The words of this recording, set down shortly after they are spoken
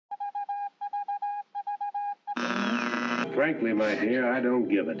Frankly, my dear, I don't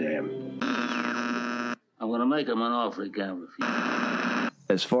give a damn. I'm gonna make him an offer he can't refuse.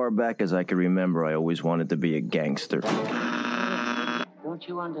 As far back as I can remember, I always wanted to be a gangster. Don't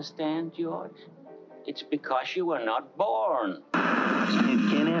you understand, George? It's because you were not born.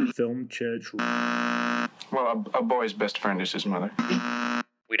 Film Church. Well, a boy's best friend is his mother.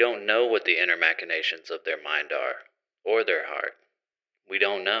 We don't know what the inner machinations of their mind are, or their heart. We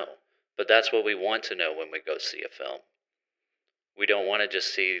don't know, but that's what we want to know when we go see a film. We don't want to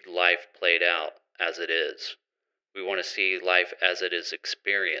just see life played out as it is. We want to see life as it is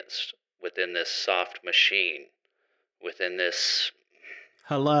experienced within this soft machine, within this...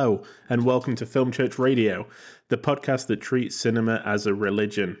 Hello, and welcome to Film Church Radio, the podcast that treats cinema as a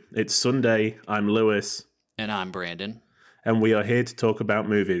religion. It's Sunday, I'm Lewis. And I'm Brandon. And we are here to talk about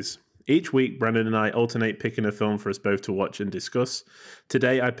movies. Each week, Brandon and I alternate picking a film for us both to watch and discuss.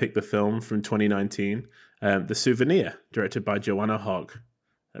 Today, I picked the film from 2019, The Souvenir, directed by Joanna Hogg.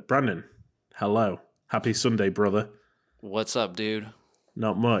 Brandon, hello. Happy Sunday, brother. What's up, dude?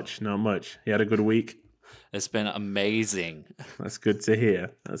 Not much. You had a good week? It's been amazing. That's good to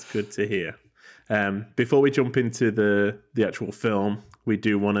hear. Before we jump into the actual film, we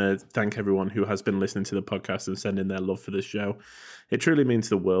do want to thank everyone who has been listening to the podcast and sending their love for the show. It truly means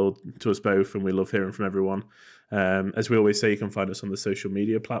the world to us both, and we love hearing from everyone. As we always say, you can find us on the social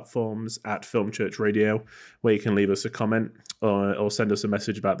media platforms at Film Church Radio, where you can leave us a comment or send us a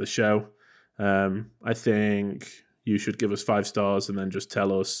message about the show. I think you should give us 5 stars and then just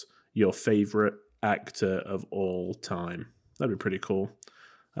tell us your favorite actor of all time. That'd be pretty cool.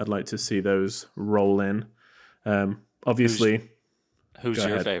 I'd like to see those roll in. Obviously, who's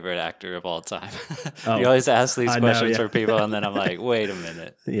your favorite actor of all time? Oh, you always ask these questions for people, and then I'm like, wait a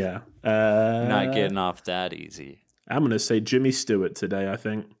minute. Yeah. Not getting off that easy. I'm going to say Jimmy Stewart today, I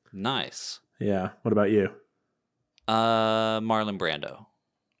think. Nice. Yeah. What about you? Marlon Brando.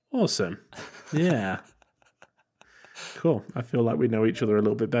 Awesome. Yeah. Cool. I feel like we know each other a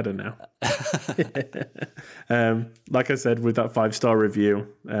little bit better now. Like I said, with that 5-star review,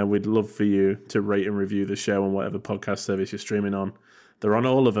 we'd love for you to rate and review the show on whatever podcast service you're streaming on. They're on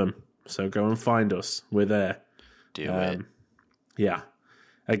all of them, so go and find us. We're there. Do it. Yeah.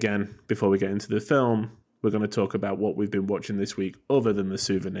 Again, before we get into the film, we're going to talk about what we've been watching this week other than The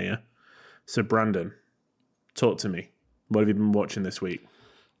Souvenir. So, Brandon, talk to me. What have you been watching this week?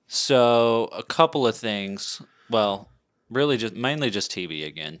 So, a couple of things. Well, really mainly just TV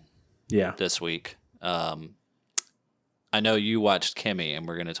again. Yeah. This week. I know you watched Kimmy, and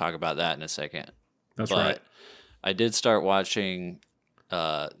we're going to talk about that in a second. That's right. I did start watching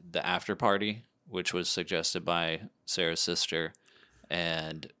The After Party, which was suggested by Sarah's sister,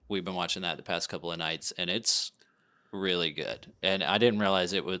 and we've been watching that the past couple of nights, and it's really good. And I didn't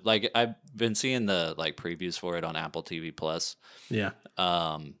realize it was like I've been seeing the previews for it on Apple TV Plus. Yeah.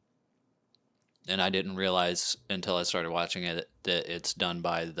 And I didn't realize until I started watching it that it's done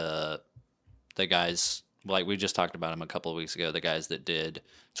by the guys, like we just talked about them a couple of weeks ago, the guys that did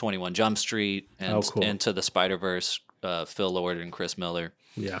 21 Jump Street and cool. Into the Spider-Verse, Phil Lord and Chris Miller.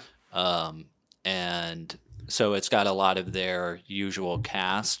 Yeah. And so it's got a lot of their usual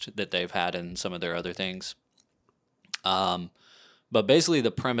cast that they've had in some of their other things. But basically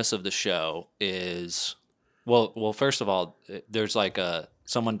the premise of the show is, well, first of all, there's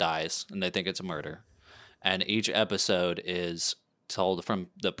someone dies and they think it's a murder, and each episode is told from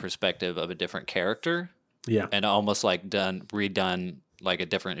the perspective of a different character. Yeah. And almost redone like a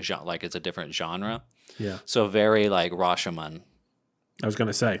different genre, like it's a different genre. Yeah. So very like Rashomon. I was going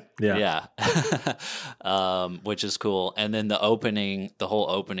to say, yeah. Yeah. Which is cool. And then the whole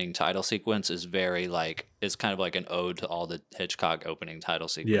opening title sequence is very it's kind of like an ode to all the Hitchcock opening title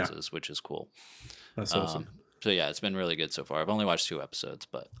sequences, which is cool. That's awesome. So yeah, it's been really good so far. I've only watched 2 episodes,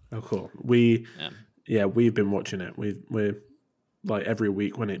 but oh, cool. We've been watching it. We're like every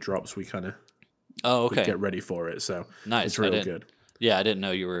week when it drops, we kind of get ready for it. So nice. It's really good. Yeah, I didn't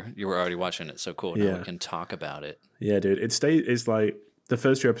know you were already watching it. So cool. Now we can talk about it. Yeah, dude. It's like the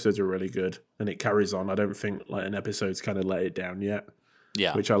first 2 episodes are really good, and it carries on. I don't think an episode's kind of let it down yet.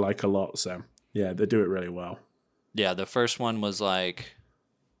 Yeah, which I like a lot. So yeah, they do it really well. Yeah, the first one was no, I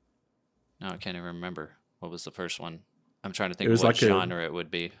can't even remember. What was the first one? I'm trying to think of what genre it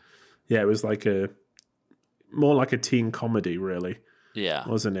would be. Yeah, it was more like a teen comedy, really. Yeah.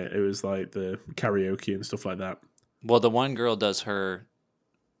 Wasn't it? It was like the karaoke and stuff like that. Well, the one girl does her...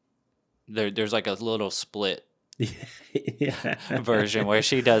 There's like a little split version where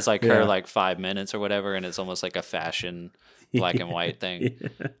she does her 5 minutes or whatever, and it's almost like a fashion black and white thing.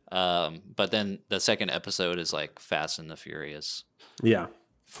 But then the second episode is like Fast and the Furious. Yeah.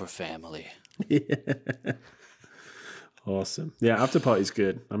 For family. Awesome. Yeah, After Party's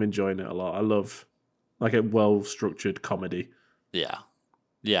good. I'm enjoying it a lot. I love like a well-structured comedy. Yeah.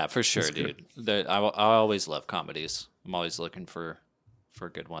 Yeah, for sure, That's good. dude. I always love comedies. I'm always looking for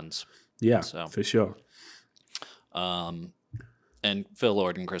good ones. Yeah, So, for sure. and Phil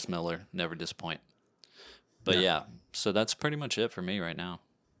Lord and Chris Miller never disappoint. But yeah, so that's pretty much it for me right now.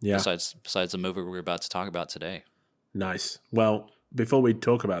 Yeah. Besides the movie we're about to talk about today. Nice. Well, before we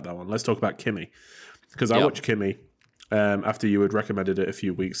talk about that one, let's talk about Kimmy. Because I Yeah. watched Kimmy after you had recommended it a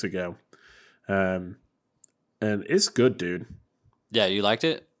few weeks ago. And it's good, dude. Yeah, you liked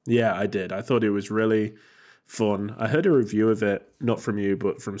it? Yeah, I did. I thought it was really fun. I heard a review of it, not from you,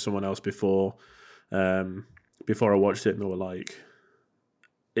 but from someone else before I watched it, and they were like,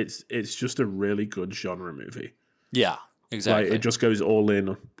 it's just a really good genre movie. Yeah, exactly. Like, it just goes all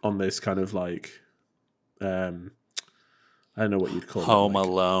in on this kind of like, I don't know what you'd call Home it. Like,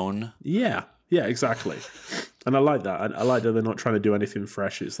 Alone. yeah, exactly. And I like that. I like that they're not trying to do anything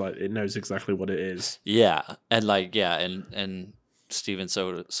fresh. It's like it knows exactly what it is. Yeah, and and Steven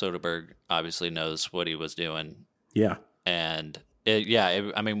Soderbergh obviously knows what he was doing. Yeah. And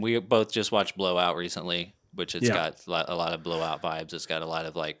I mean, we both just watched Blowout recently, which it's got a lot of Blowout vibes. It's got a lot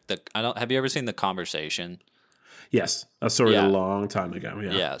of like have you ever seen The Conversation? Yes, I saw it Yeah. a long time ago.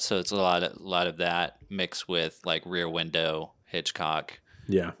 Yeah. Yeah, so it's a lot of that mixed with like Rear Window, Hitchcock.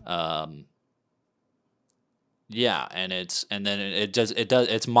 Yeah. Yeah, and it's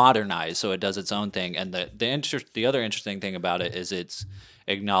modernized, so it does its own thing. And the other interesting thing about it is its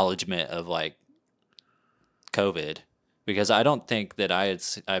acknowledgement of like COVID, because I don't think that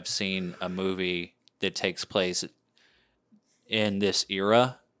I've seen a movie that takes place in this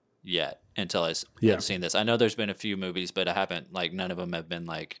era yet until I've seen this. I know there's been a few movies, but I haven't, like, none of them have been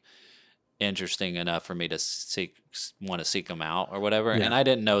like interesting enough for me to want to seek them out or whatever. Yeah. And I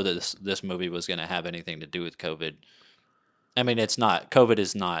didn't know that this movie was going to have anything to do with COVID. I mean, COVID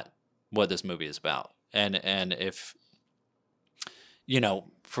is not what this movie is about. And if,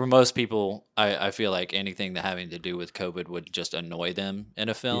 for most people, I feel like anything that having to do with COVID would just annoy them in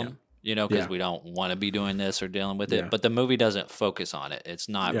a film, because we don't want to be doing this or dealing with it. Yeah. But the movie doesn't focus on it. It's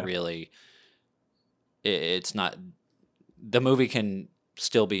not really, it's not, the movie can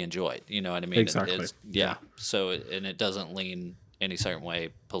still be enjoyed. You know what I mean? Exactly. Yeah. So, and it doesn't lean any certain way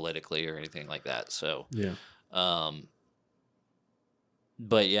politically or anything like that. So, Yeah.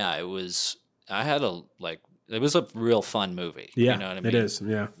 but yeah, it was a real fun movie. Yeah. You know what I mean? It is.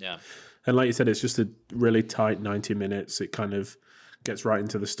 Yeah. Yeah. And like you said, it's just a really tight 90 minutes. It kind of gets right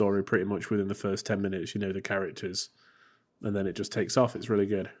into the story pretty much within the first 10 minutes. You know the characters, and then it just takes off. It's really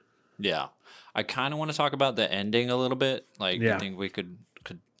good. Yeah. I kind of want to talk about the ending a little bit. Like, Yeah. I think we could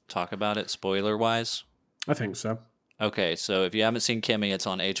talk about it spoiler wise. I think so. Okay, so if you haven't seen Kimmy, it's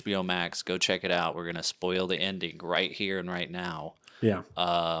on HBO Max. Go check it out. We're gonna spoil the ending right here and right now. Yeah.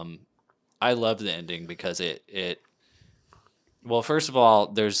 I love the ending because well, first of all,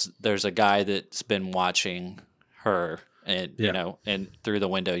 there's a guy that's been watching her, and and through the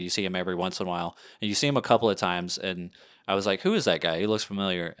window you see him every once in a while, and you see him a couple of times, and I was like, who is that guy? He looks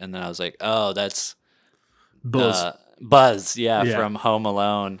familiar. And then I was like, oh, that's Buzz. Buzz, Yeah. from Home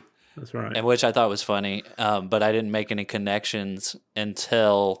Alone. That's right. And which I thought was funny, but I didn't make any connections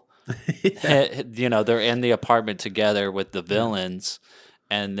until they're in the apartment together with the villains,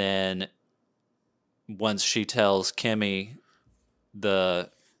 and then once she tells Kimmy, the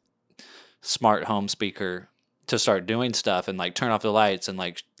smart home speaker, to start doing stuff and like turn off the lights and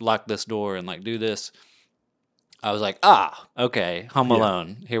like lock this door and like do this, I was like, okay, Home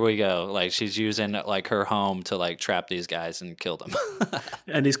Alone, here we go. Like, she's using like her home to like trap these guys and kill them.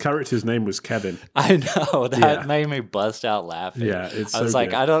 And his character's name was Kevin. I know, that made me bust out laughing. Yeah, it's I was so like,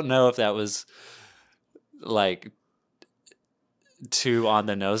 good. I don't know if that was like too on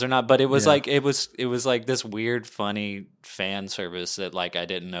the nose or not, but it was like it was like this weird, funny fan service that like I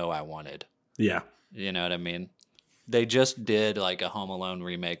didn't know I wanted. Yeah. You know what I mean? They just did like a Home Alone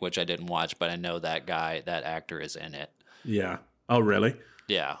remake, which I didn't watch, but I know that actor is in it. Yeah. Oh, really?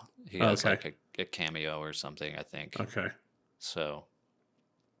 Yeah, he has Okay. like a cameo or something, I think. Okay. So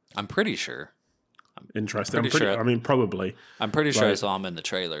I'm pretty sure. Interesting. pretty sure- I mean, probably. I'm pretty sure I Right. saw him in the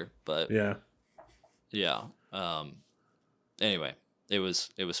trailer, but Yeah. yeah. Anyway, it was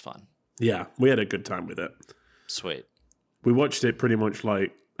fun. Yeah. We had a good time with it. Sweet. We watched it pretty much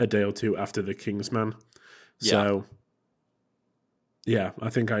like a day or two after The Kingsman. So, yeah, I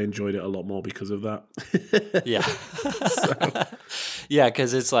think I enjoyed it a lot more because of that. Yeah. Yeah,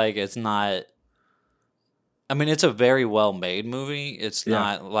 because it's like, it's not, I mean, it's a very well made movie. It's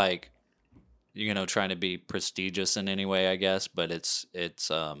not like, trying to be prestigious in any way, I guess, but it's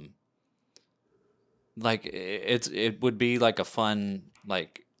like it would be like a fun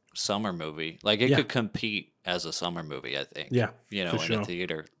like summer movie. Like it could compete as a summer movie, I think. Yeah, you know, for in a sure.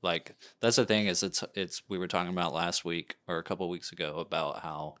 theater. Like that's the thing is it's we were talking about last week or a couple weeks ago about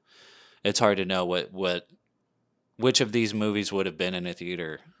how it's hard to know which of these movies would have been in a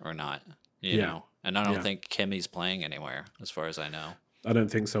theater or not. You know, and I don't think Kimmy's playing anywhere as far as I know. I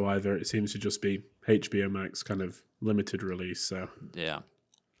don't think so either. It seems to just be HBO Max kind of limited release. So yeah,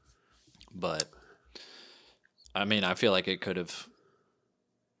 but I mean, I feel like it could have.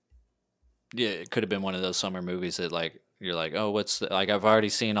 Yeah, it could have been one of those summer movies that like you're like, oh, like I've already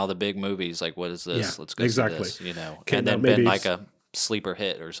seen all the big movies. Like, what is this? Yeah, Let's go see this. You know, and then been like a sleeper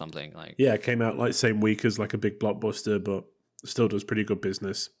hit or something. Like, yeah, it came out like same week as like a big blockbuster, but still does pretty good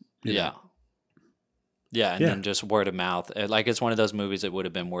business. Yeah. Yeah, and then just word of mouth. Like it's one of those movies that would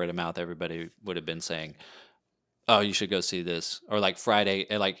have been word of mouth. Everybody would have been saying, "Oh, you should go see this." Or like Friday,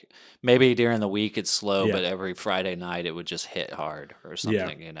 like maybe during the week it's slow, but every Friday night it would just hit hard or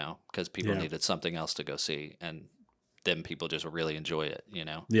something, you know, because people needed something else to go see, and then people just really enjoy it, you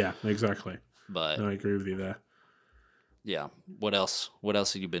know. Yeah, exactly. But no, I agree with you there. Yeah. What else? What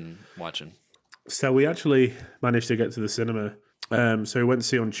else have you been watching? So we actually managed to get to the cinema. So we went to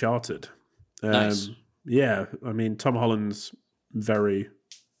see Uncharted. Nice. Yeah, I mean, Tom Holland's very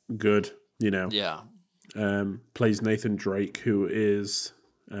good, you know. Yeah. Plays Nathan Drake, who is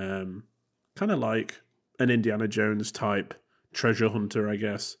kind of like an Indiana Jones type treasure hunter, I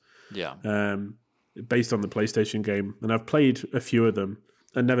guess. Yeah. Based on the PlayStation game. And I've played a few of them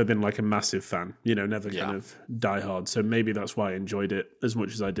and never been like a massive fan, you know, never kind of diehard. So maybe that's why I enjoyed it as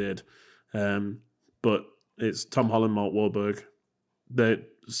much as I did. But it's Tom Holland, Mark Wahlberg. The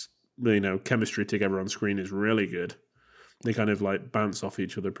you know, chemistry together on screen is really good. They kind of like bounce off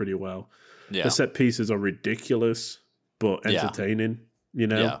each other pretty well. Yeah. The set pieces are ridiculous but entertaining. You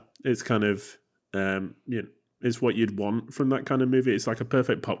know, it's kind of you know, it's what you'd want from that kind of movie. It's like a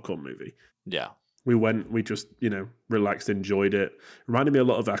perfect popcorn movie. Yeah. We just, you know, relaxed, enjoyed it. Reminded me a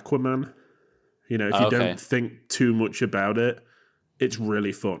lot of Aquaman. You know, if you don't think too much about it, it's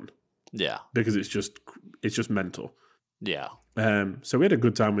really fun. Yeah. Because it's just mental. Yeah. So we had a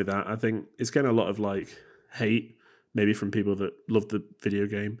good time with that. I think it's getting a lot of like hate, maybe from people that love the video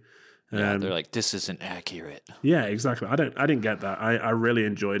game. Yeah, they're like, this isn't accurate. Yeah, exactly. I didn't get that. I really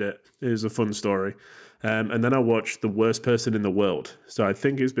enjoyed it. It was a fun story. And then I watched The Worst Person in the World. So I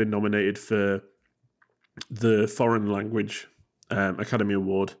think it's been nominated for the Foreign Language Academy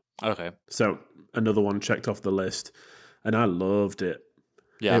Award. Okay. So another one checked off the list. And I loved it.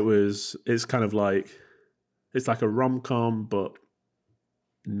 Yeah. It's kind of like, it's like a rom-com, but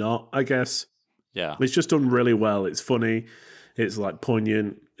not, I guess. Yeah. It's just done really well. It's funny. It's like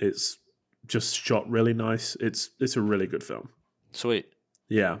poignant. It's just shot really nice. It's a really good film. Sweet.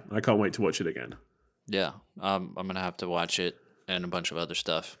 Yeah, I can't wait to watch it again. Yeah. I'm going to have to watch it and a bunch of other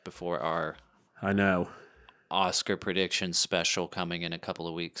stuff before our I know. Oscar prediction special coming in a couple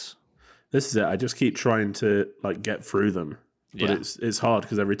of weeks. This is it. I just keep trying to like get through them. But it's hard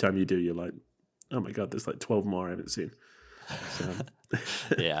because every time you do, you're like, oh my God, there's like 12 more I haven't seen. So.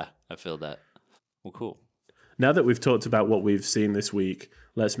 Yeah, I feel that. Well, cool. Now that we've talked about what we've seen this week,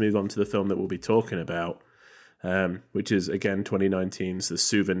 let's move on to the film that we'll be talking about, which is, again, 2019's The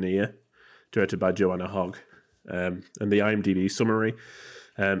Souvenir, directed by Joanna Hogg. And the IMDb summary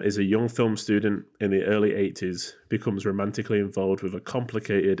is a young film student in the early 80s becomes romantically involved with a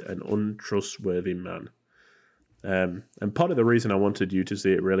complicated and untrustworthy man. And part of the reason I wanted you to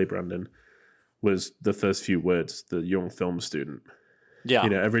see it, really, Brandon, was the first few words, the young film student. Yeah.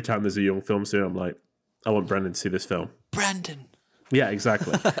 You know, every time there's a young film student, I'm like, I want Brandon to see this film. Brandon. Yeah,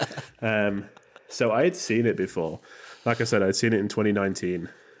 exactly. So I had seen it before. Like I said, I'd seen it in 2019,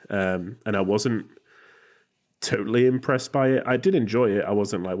 and I wasn't totally impressed by it. I did enjoy it. I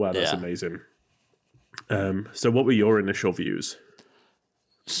wasn't like, wow, that's amazing. So what were your initial views?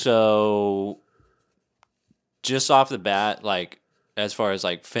 So just off the bat, like, as far as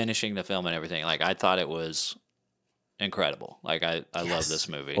like finishing the film and everything, like I thought it was incredible. Like I love this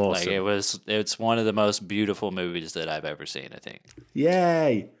movie. Awesome. Like it's one of the most beautiful movies that I've ever seen, I think.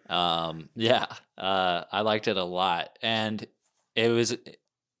 Yay. I liked it a lot. And it was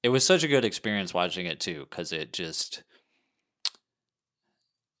such a good experience watching it too, because it just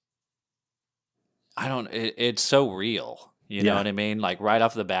it's so real. You know what I mean? Like right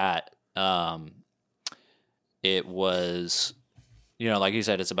off the bat, it was, you know, like you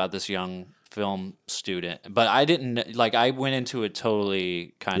said, it's about this young film student, but I didn't like. I went into it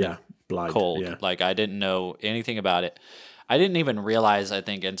totally kind of blind, cold. Yeah. Like I didn't know anything about it. I didn't even realize, I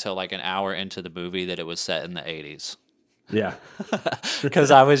think, until like an hour into the movie that it was set in the 80s. Yeah,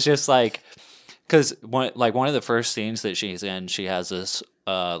 Because I was just like, Because one of the first scenes that she's in, she has this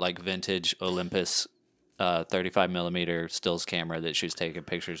like vintage Olympus 35 millimeter stills camera that she was taking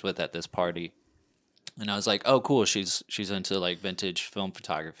pictures with at this party, and I was like, oh cool, she's into like vintage film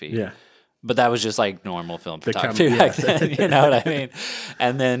photography. Yeah. But that was just like normal film photography back then, you know what I mean?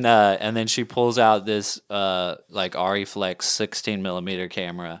 And then she pulls out this like Ariflex 16 millimeter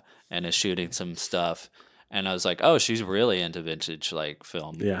camera and is shooting some stuff. And I was like, oh, she's really into vintage like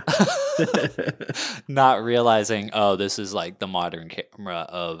film. Yeah. Not realizing, oh, this is like the modern camera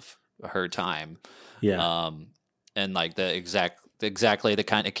of her time. Yeah. And like exactly the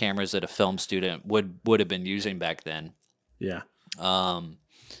kind of cameras that a film student would have been using back then. Yeah.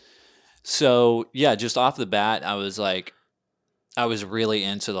 So yeah, just off the bat, I was really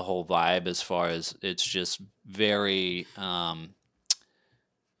into the whole vibe as far as it's just very,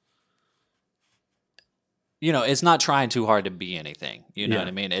 it's not trying too hard to be anything. You know what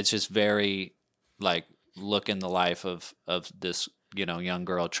I mean? It's just very like look in the life of this, young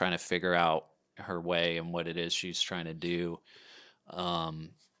girl trying to figure out her way and what it is she's trying to do, and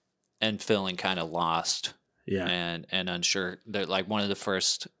feeling kind of lost. Yeah. And unsure. That like one of the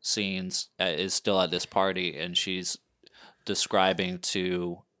first scenes is still at this party, and she's describing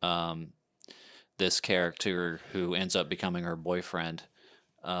to this character who ends up becoming her boyfriend.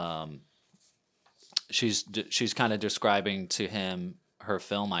 She's kind of describing to him her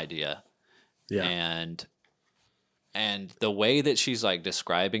film idea. Yeah. And the way that she's like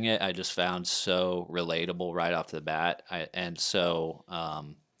describing it, I just found so relatable right off the bat. I don't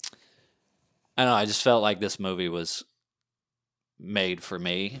know. I just felt like this movie was made for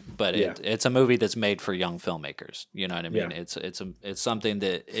me, but it's a movie that's made for young filmmakers. You know what I mean? Yeah. It's something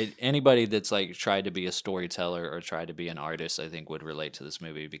that anybody that's like tried to be a storyteller or tried to be an artist, I think would relate to this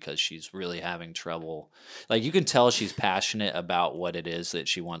movie, because she's really having trouble. Like you can tell she's passionate about what it is that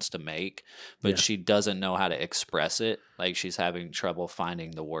she wants to make, but she doesn't know how to express it. Like she's having trouble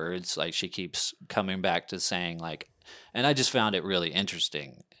finding the words. Like she keeps coming back to saying like, and I just found it really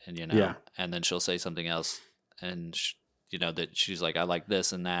interesting. And, and then she'll say something else and, that she's like, I like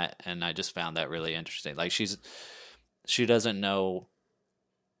this and that. And I just found that really interesting. Like she doesn't know.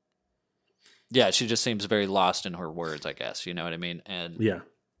 Yeah. She just seems very lost in her words, I guess. You know what I mean? And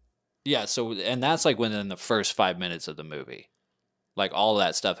yeah. So, and that's like within the first 5 minutes of the movie, like all of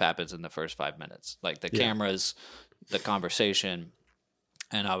that stuff happens in the first 5 minutes, like the cameras, the conversation.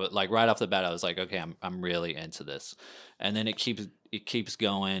 And I would like right off the bat, I was like, okay, I'm really into this. And then it keeps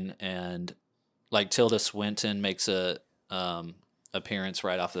going, and like Tilda Swinton makes a appearance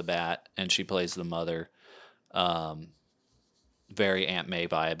right off the bat, and she plays the mother. Very Aunt May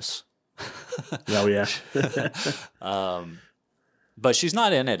vibes. Oh yeah. But she's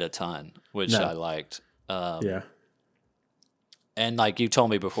not in it a ton, which I liked. Yeah. And like you told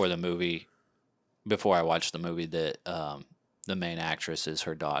me before I watched the movie, that the main actress is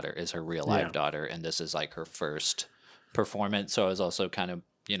her daughter, is her real life daughter, and this is like her first performance. So I was also kind of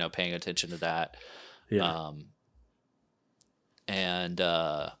paying attention to that. Yeah.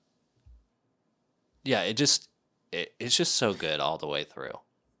 It's just so good all the way through.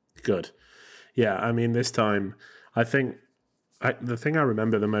 Good. Yeah, I mean, this time, I think the thing I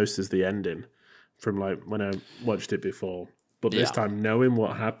remember the most is the ending from like when I watched it before. But this time, knowing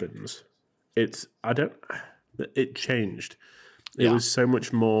what happens, it changed. It was so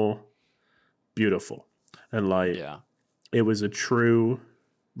much more beautiful, and like it was a true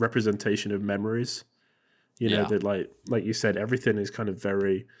representation of memories. That like you said, everything is kind of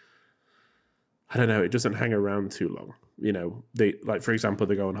very, I don't know, it doesn't hang around too long. They like, for example,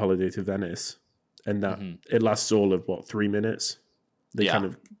 they go on holiday to Venice, and that it lasts all of 3 minutes. They kind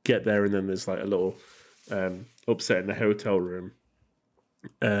of get there, and then there's like a little upset in the hotel room.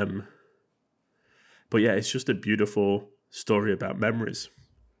 But yeah, it's just a beautiful story about memories.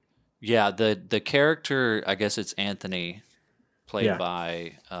 Yeah, the character, I guess it's Anthony, played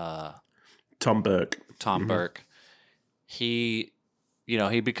by Tom Burke. Tom Burke. He,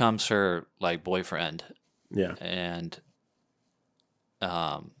 he becomes her like boyfriend. Yeah. And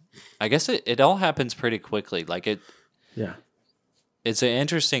I guess it all happens pretty quickly. Like it's an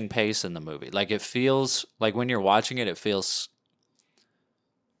interesting pace in the movie. Like it feels like when you're watching it, it feels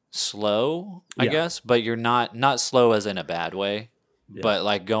slow, I guess, but you're not slow as in a bad way. Yeah. But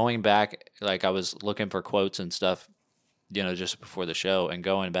like going back, like I was looking for quotes and stuff, just before the show, and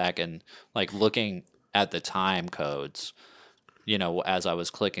going back and like looking at the time codes, as I was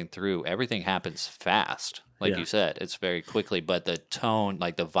clicking through, everything happens fast. Like you said, it's very quickly, but the tone,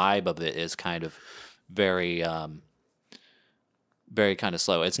 like the vibe of it is kind of very very kind of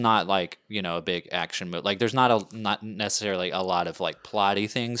slow. It's not like, you know, a big action movie. Like there's not necessarily a lot of like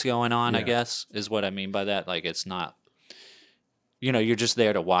plotty things going on, I guess, is what I mean by that. Like it's not, you know, you're just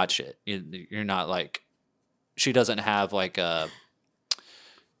there to watch it. You're not like, she doesn't have like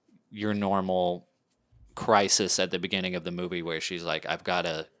your normal crisis at the beginning of the movie where she's like, I've got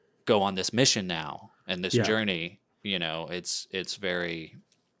to go on this mission now and this journey. You know, it's very,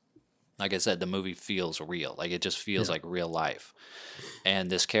 like I said, the movie feels real. Like it just feels like real life. And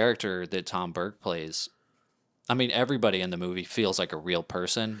this character that Tom Burke plays, I mean, everybody in the movie feels like a real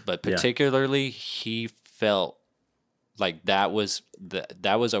person, but particularly he felt like that was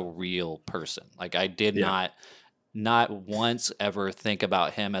a real person. Like I did not once ever think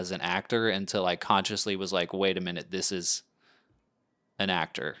about him as an actor until I consciously was like, wait a minute, this is an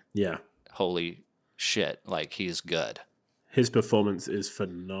actor. Yeah. Holy shit. Like he's good. His performance is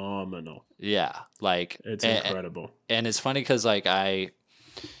phenomenal. Yeah. Like it's incredible. And it's funny because like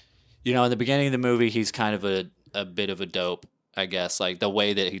you know, in the beginning of the movie, he's kind of a bit of a dope, I guess. Like the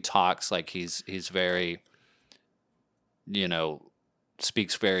way that he talks, like he's very, you know,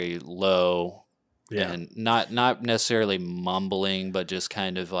 speaks very low and not necessarily mumbling, but just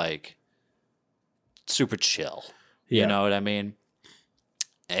kind of like super chill. You know what I mean?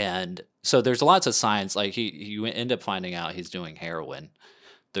 And so there's lots of signs, like you end up finding out he's doing heroin.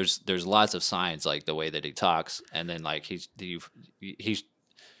 There's lots of signs, like the way that he talks, and then like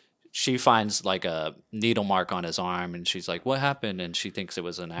she finds like a needle mark on his arm, and she's like, "What happened?" And she thinks it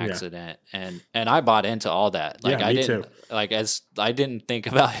was an accident, and I bought into all that. Like I didn't, like as I didn't think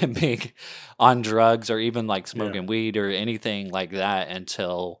about him being on drugs or even like smoking weed or anything like that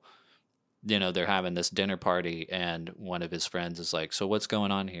until, you know, they're having this dinner party, and one of his friends is like, "So what's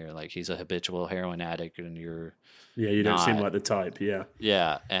going on here? Like he's a habitual heroin addict, and you're you don't not." seem like the type."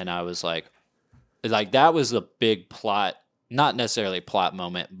 Yeah, and I was like that was the big plot. Not necessarily plot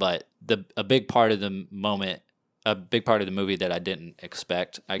moment, but a big part of the moment, a big part of the movie that I didn't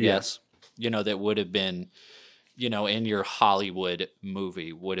expect, I guess, you know, that would have been, you know, in your Hollywood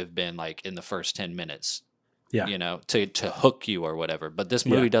movie would have been like in the first 10 minutes, you know, to hook you or whatever. But this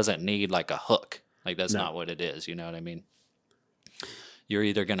movie doesn't need like a hook. Like that's not what it is. You know what I mean? You're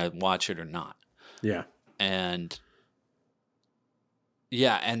either going to watch it or not. Yeah. And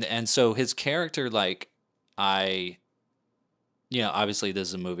and so his character, like you know, obviously this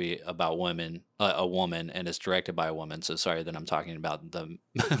is a movie about women, a woman, and it's directed by a woman. So sorry that I'm talking about the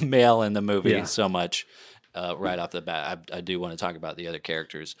male in the movie so much right off the bat. I do want to talk about the other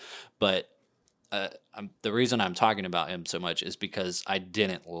characters, but the reason I'm talking about him so much is because I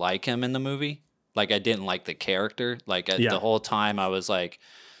didn't like him in the movie. Like I didn't like the character. Like the whole time I was like,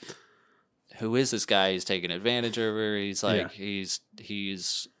 who is this guy? He's taking advantage of her. He's like, he's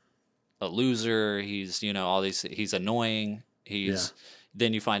a loser. He's, you know, all these, he's annoying.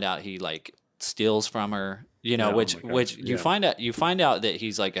 Then you find out he like steals from her, you know, which you find out that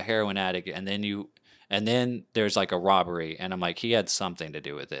he's like a heroin addict, and then there's like a robbery, and I'm like, he had something to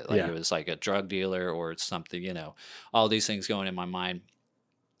do with it. Like it was like a drug dealer or something, you know, all these things going in my mind.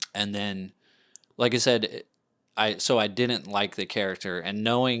 And then, like I said, I didn't like the character, and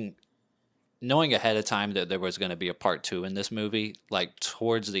knowing ahead of time that there was going to be a part 2 in this movie, like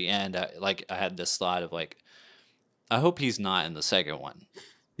towards the end, I had this thought of like, I hope he's not in the second one.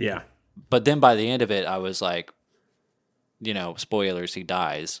 Yeah. But then by the end of it, I was like, you know, spoilers, he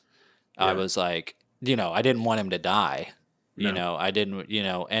dies. Yeah. I was like, you know, I didn't want him to die. No. You know, I didn't, you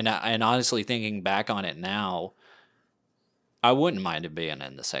know, and honestly thinking back on it now, I wouldn't mind him being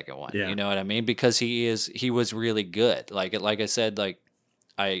in the second one. Yeah. You know what I mean? Because he was really good. Like I said, like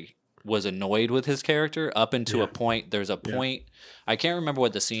I was annoyed with his character up until a point. There's a point, I can't remember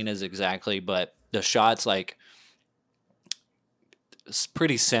what the scene is exactly, but the shot's like, it's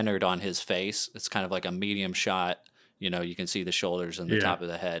pretty centered on his face. It's kind of like a medium shot. You know, you can see the shoulders and the top of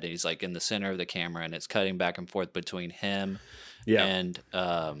the head. And he's like in the center of the camera, and it's cutting back and forth between him and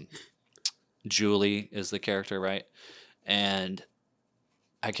Julie is the character, right? And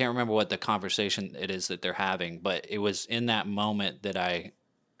I can't remember what the conversation it is that they're having, but it was in that moment that I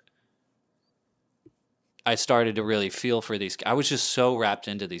started to really feel for these. I was just so wrapped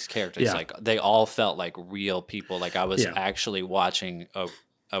into these characters. Yeah. Like they all felt like real people. Like I was actually watching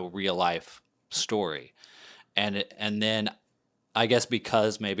a real life story. And then I guess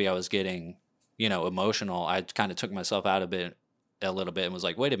because maybe I was getting, you know, emotional, I kind of took myself out of it a little bit and was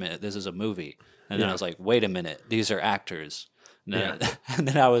like, wait a minute, this is a movie. And then I was like, wait a minute, these are actors. And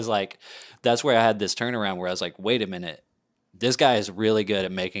then I was like, that's where I had this turnaround where I was like, wait a minute, this guy is really good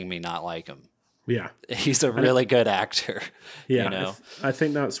at making me not like him. Yeah. He's a really good actor. Yeah. You know? I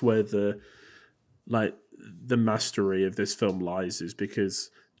think that's where the the mastery of this film lies is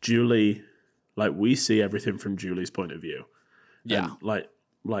because Julie, like, we see everything from Julie's point of view. Yeah. And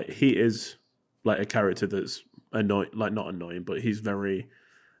like he is like a character that's annoying, like not annoying, but he's very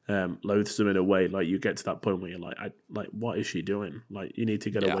loathsome in a way. Like, you get to that point where you're like, what is she doing? Like, you need to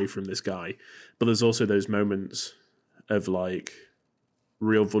get away from this guy. But there's also those moments of like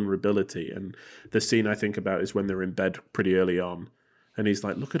real vulnerability. And the scene I think about is when they're in bed pretty early on, and he's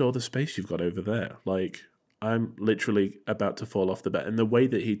like, look at all the space you've got over there. Like, I'm literally about to fall off the bed. And the way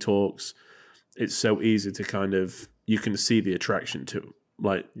that he talks, it's so easy to kind of, you can see the attraction to,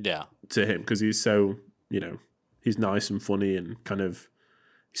 like, to him, because he's so, he's nice and funny and kind of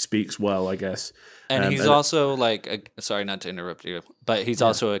speaks well, I guess. And he's also like, sorry not to interrupt you, but he's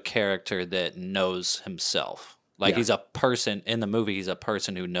also a character that knows himself. Like, he's a person in the movie. He's a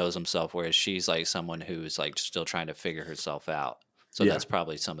person who knows himself, whereas she's like someone who's like still trying to figure herself out. So that's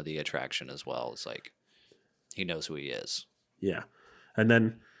probably some of the attraction as well. It's like he knows who he is. Yeah, and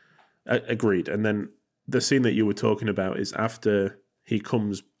then agreed. And then the scene that you were talking about is after he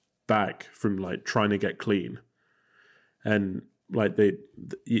comes back from like trying to get clean, and like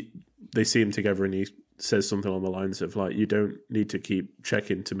they see him together, and he says something along the lines of like, "You don't need to keep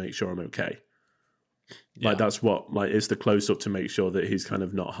checking to make sure I'm okay." Like, that's what, like, is the close up to make sure that he's kind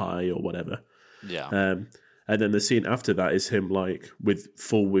of not high or whatever. Yeah. And then the scene after that is him like with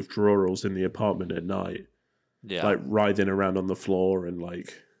full withdrawals in the apartment at night. Yeah. Like writhing around on the floor, and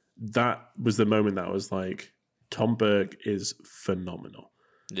like that was the moment that I was like, Tom Burke is phenomenal.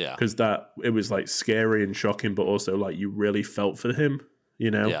 Yeah. Because it was like scary and shocking, but also like you really felt for him,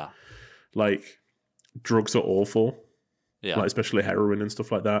 Yeah. Like, drugs are awful. Yeah. Like, especially heroin and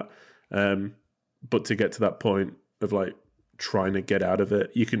stuff like that. But to get to that point of like trying to get out of it,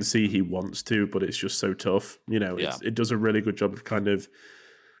 you can see he wants to, but it's just so tough. It does a really good job of kind of,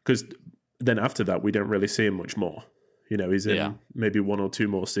 because then after that, we don't really see him much more. He's in maybe one or two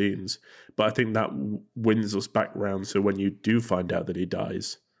more scenes, but I think that wins us back round. So when you do find out that he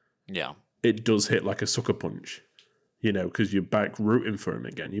dies, it does hit like a sucker punch, because you're back rooting for him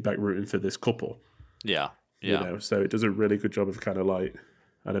again. You're back rooting for this couple. Yeah. So it does a really good job of kind of like,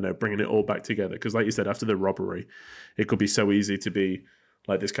 I don't know, bringing it all back together. Because like you said, after the robbery, it could be so easy to be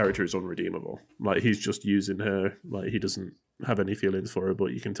like, this character is unredeemable. Like, he's just using her. Like, he doesn't have any feelings for her,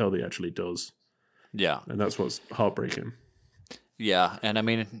 but you can tell that he actually does. Yeah. And that's what's heartbreaking. Yeah. And I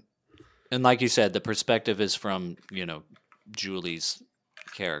mean, and like you said, the perspective is from, Julie's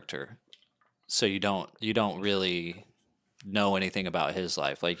character. So you don't really know anything about his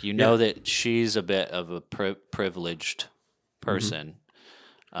life. Like, know that she's a bit of a privileged person.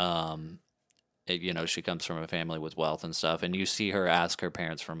 She comes from a family with wealth and stuff, and you see her ask her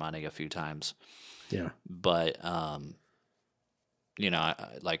parents for money a few times. Yeah. But,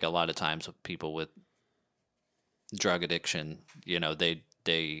 like a lot of times with people with drug addiction,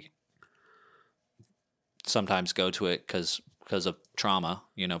 they sometimes go to it because of trauma,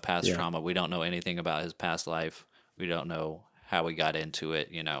 past trauma. We don't know anything about his past life. We don't know how he got into it,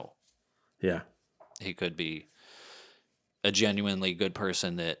 Yeah. He could be a genuinely good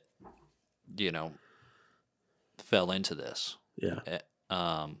person that, fell into this. Yeah.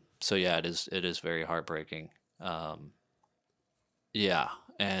 So yeah, it is very heartbreaking. Yeah.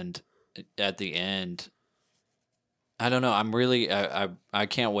 And at the end, I don't know. I'm really, I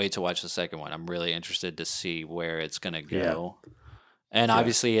can't wait to watch the second one. I'm really interested to see where it's going to go. Yeah. And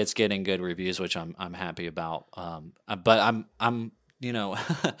obviously it's getting good reviews, which I'm happy about. But I'm,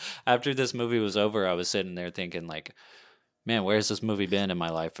 after this movie was over, I was sitting there thinking like, man, where's this movie been in my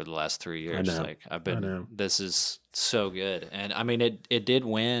life for the last 3 years? Like, this is so good. And I mean, it did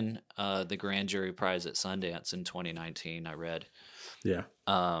win the grand jury prize at Sundance in 2019, I read. Yeah.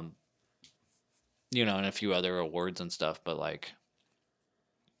 And a few other awards and stuff, but like,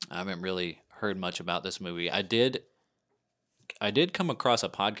 I haven't really heard much about this movie. I did come across a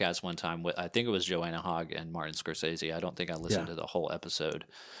podcast one time with, I think it was Joanna Hogg and Martin Scorsese. I don't think I listened to the whole episode,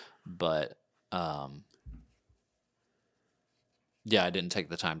 but, yeah, I didn't take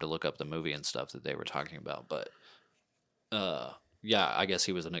the time to look up the movie and stuff that they were talking about, but I guess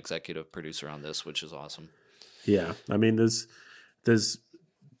he was an executive producer on this, which is awesome. Yeah, I mean, there's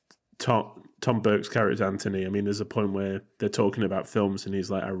Tom Burke's character Anthony. I mean, there's a point where they're talking about films, and he's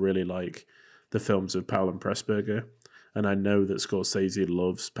like, "I really like the films of Powell and Pressburger," and I know that Scorsese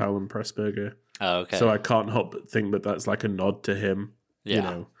loves Powell and Pressburger. Oh, okay. So I can't help but think that that's like a nod to him.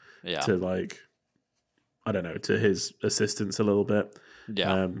 Yeah. To like, I don't know, to his assistants a little bit.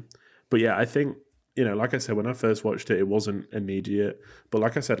 Yeah. But yeah, I think, like I said, when I first watched it, it wasn't immediate. But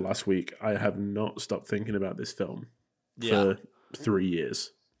like I said last week, I have not stopped thinking about this film for 3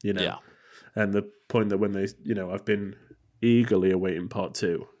 years, Yeah. And the point that when they, I've been eagerly awaiting part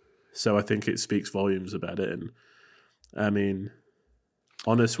 2. So I think it speaks volumes about it. And I mean,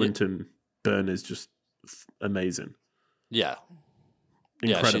 Anna Swinton Byrne is just amazing. Yeah.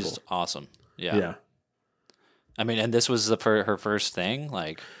 Incredible. Yeah, she's awesome. Yeah. Yeah. I mean, and this was her first thing?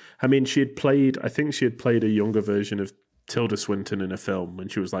 Like, I mean, I think she had played a younger version of Tilda Swinton in a film when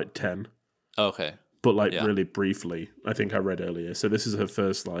she was like 10. okay. But like really briefly, I think I read earlier. So this is her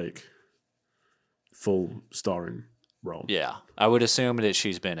first like full starring role. Yeah. I would assume that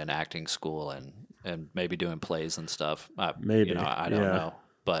she's been in acting school and maybe doing plays and stuff. Maybe. I don't know.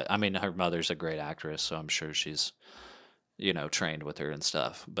 But I mean, her mother's a great actress, so I'm sure she's, trained with her and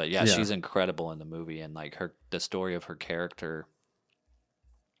stuff. But yeah, she's incredible in the movie, and like the story of her character.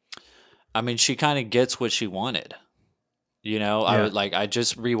 I mean, she kind of gets what she wanted. I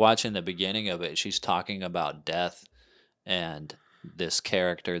just rewatching the beginning of it. She's talking about death and this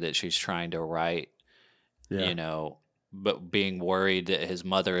character that she's trying to write. Yeah. But being worried that his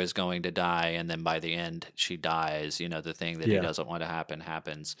mother is going to die, and then by the end she dies. The thing that he doesn't want to happen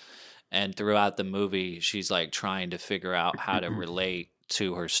happens. And throughout the movie, she's like trying to figure out how to relate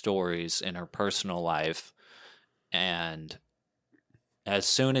to her stories in her personal life. And as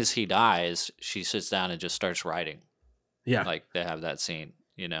soon as he dies, she sits down and just starts writing. Yeah. Like they have that scene,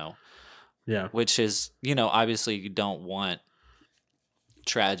 Yeah. which is, obviously you don't want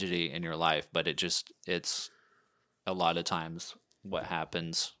tragedy in your life, but it's a lot of times what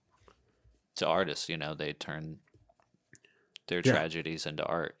happens to artists, they turn their tragedies into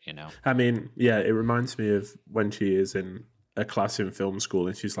art, I mean, yeah, it reminds me of when she is in a class in film school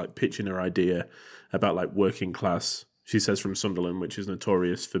and she's like pitching her idea about like working class. She says from Sunderland, which is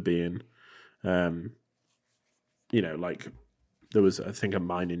notorious for being, like there was, I think, a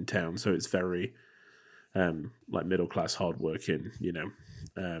mining town. So it's very like middle class, hardworking,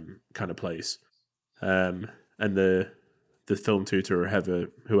 kind of place. And the film tutor or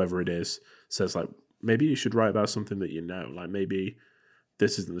whoever it is says like, maybe you should write about something that like maybe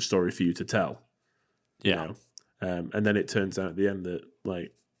this isn't the story for you to tell. And then it turns out at the end that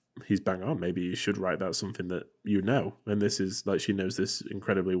like he's bang on. Maybe you should write about something that and this is like she knows this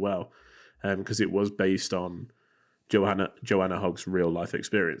incredibly well, because it was based on Joanna Hogg's real life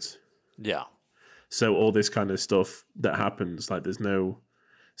experience. Yeah. So all this kind of stuff that happens, like there's no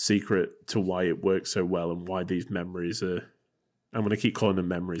secret to why it works so well and why these memories are. I'm going to keep calling them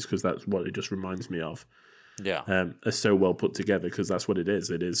memories because that's what it just reminds me of. Yeah. Are so well put together because that's what it is.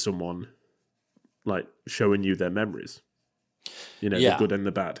 It is someone like showing you their memories. The good and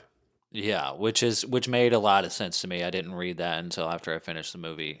the bad. Yeah, which made a lot of sense to me. I didn't read that until after I finished the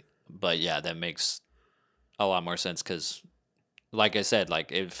movie. But yeah, that makes a lot more sense because, like I said,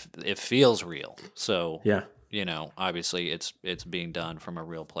 like it feels real. So yeah, obviously it's being done from a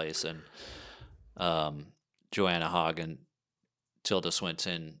real place. And Joanna Hogg and Tilda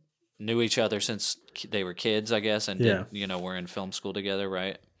Swinton knew each other since they were kids, I guess, and were in film school together,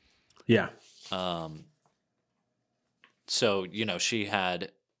 right? Yeah. So she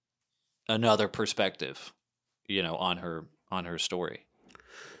had another perspective, on her story.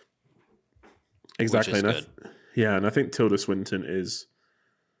 Exactly. Which is good. And I think Tilda Swinton is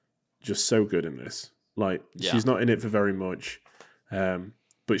just so good in this. Like she's not in it for very much,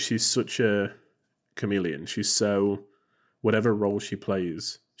 but she's such a chameleon. She's so whatever role she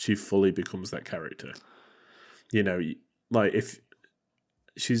plays, she fully becomes that character. Like if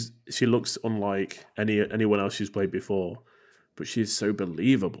she looks unlike anyone else she's played before, but she's so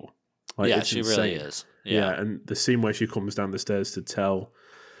believable. Like, yeah, it's she insane. really is. Yeah, and the scene where she comes down the stairs to tell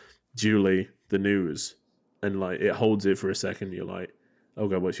Julie the news, and like it holds it for a second. You're like, oh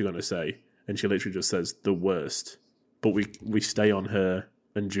god, what's she gonna say? And she literally just says the worst. But we stay on her,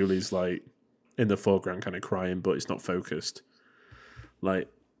 and Julie's like in the foreground, kind of crying, but it's not focused. Like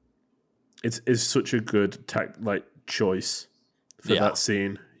it's such a good choice for that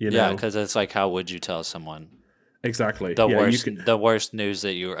scene. Yeah, because it's like, how would you tell someone? Exactly. The worst news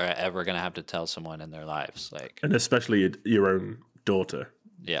that you are ever going to have to tell someone in their lives, like, and especially your own daughter.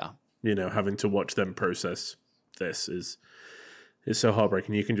 Yeah. Having to watch them process this is so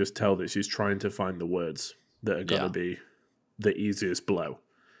heartbreaking. You can just tell that she's trying to find the words that are going to be the easiest blow.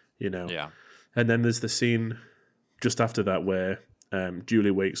 Yeah. And then there's the scene just after that where Julie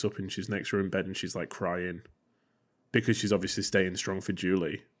wakes up and she's next to her in bed and she's like crying because she's obviously staying strong for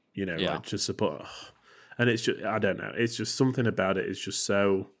Julie. Like to support. And it's just, I don't know. It's just something about it is just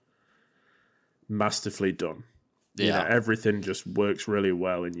so masterfully done. Everything just works really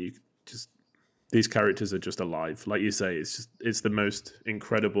well, and these characters are just alive. Like you say, it's the most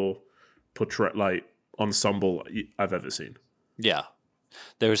incredible portrait, like ensemble I've ever seen. Yeah,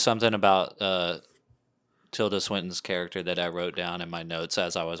 There was something about Tilda Swinton's character that I wrote down in my notes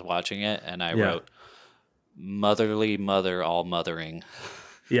as I was watching it, and I wrote, "Motherly mother, all mothering."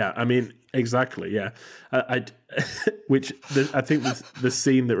 Yeah, I mean, exactly. Yeah, I I think the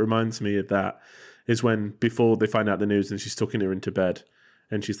scene that reminds me of that is when before they find out the news and she's tucking her into bed,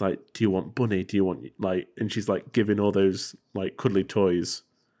 and she's like, "Do you want Bunny? Do you want like?" And she's like giving all those like cuddly toys.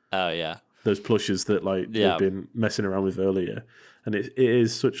 Oh yeah, those plushes that like they've been messing around with earlier, and it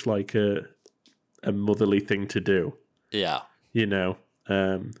is such like a motherly thing to do. Yeah, you know.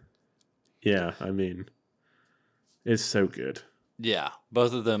 Yeah, I mean, it's so good. Yeah,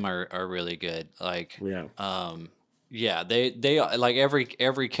 both of them are really good. Like, yeah, yeah, they like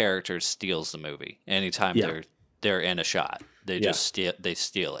every character steals the movie anytime they're in a shot. They just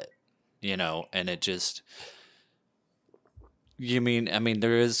steal it, you know, and it just. I mean,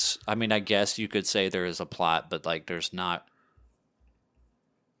 there is. I mean, I guess you could say there is a plot, but like, there's not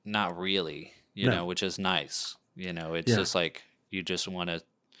really, you know, which is nice. You know, it's just like you just want to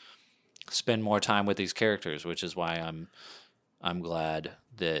spend more time with these characters, which is why I'm glad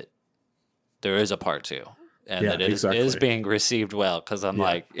that there is a part 2 and that it is being received well. Because I'm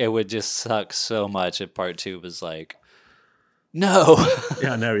like, it would just suck so much if part 2 was like, no.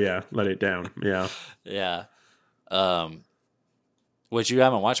 Let it down. Yeah. Which you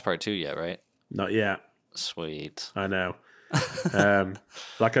haven't watched part 2 yet, right? Not yet. Sweet. I know.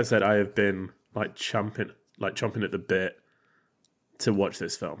 Like I said, I have been like chomping at the bit to watch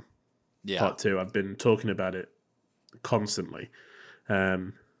this film. Yeah. Part 2. I've been talking about it constantly,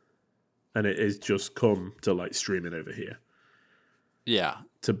 and it is just come to like streaming over here. Yeah.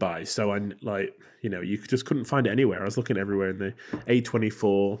 To buy. So I'm like, you know, you just couldn't find it anywhere. I was looking everywhere, and the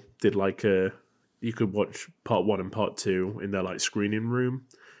A24 did like you could watch part 1 and part 2 in their like screening room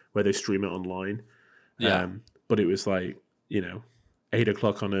where they stream it online. Yeah. But it was like, you know,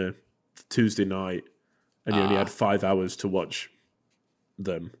 8:00 on a Tuesday night, and you only had 5 hours to watch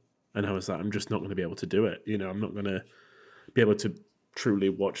them. And I was like, I'm just not going to be able to do it. You know, I'm not going to be able to truly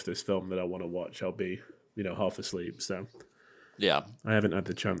watch this film that I want to watch. I'll be, you know, half asleep. So, yeah, I haven't had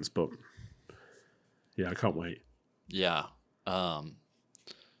the chance, but yeah, I can't wait. Yeah.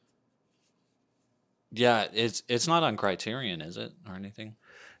 Yeah, it's not on Criterion, is it, or anything?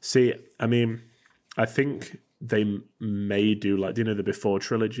 See, I mean, I think they may do like, do you know the Before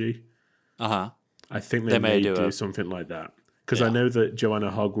trilogy? Uh-huh. I think they may do something like that. Because I know that Joanna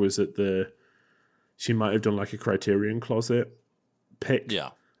Hogg was at she might have done like a Criterion Closet pick. Yeah.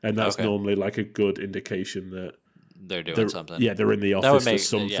 And that's normally like a good indication that they're doing something. Yeah, they're in the office for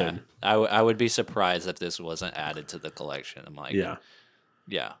something. Yeah. I would be surprised if this wasn't added to the collection. I'm like, yeah.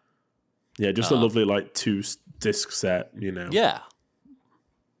 Yeah, just a lovely like 2-disc set, you know. Yeah.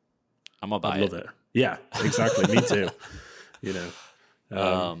 I'm going to buy it. I love it. Yeah, exactly. Me too. You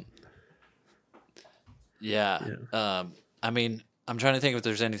know. I mean, I'm trying to think if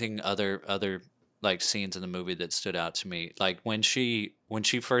there's anything other like scenes in the movie that stood out to me. Like when she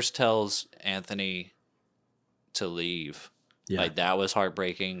first tells Anthony to leave, like that was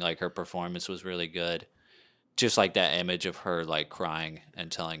heartbreaking. Like her performance was really good. Just like that image of her like crying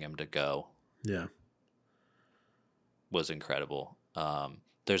and telling him to go. Yeah. Was incredible.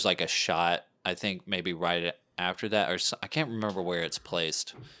 There's like a shot, I think maybe right after that, or I can't remember where it's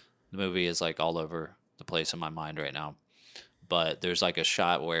placed. The movie is like all over the place in my mind right now. But there's like a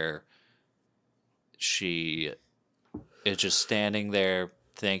shot where she is just standing there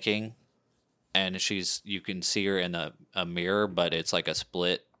thinking, and you can see her in a mirror, but it's like a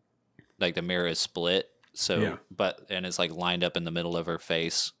split, like the mirror is split. So, and it's like lined up in the middle of her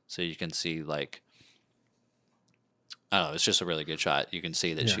face. So you can see like, I don't know, it's just a really good shot. You can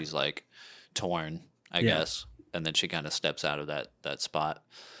see that she's like torn, I guess. And then she kind of steps out of that spot.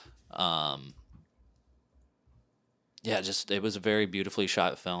 It was a very beautifully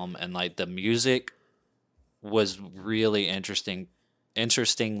shot film, and like the music was really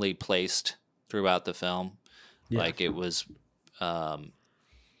interestingly placed throughout the film. Like it was,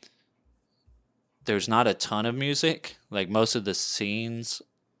 there's not a ton of music. Like most of the scenes,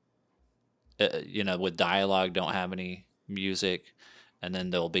 you know, with dialogue don't have any music, and then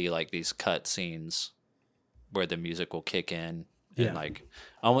there'll be like these cut scenes where the music will kick in and like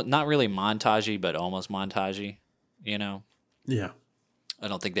not really montagey, but almost montagey. You know? Yeah. I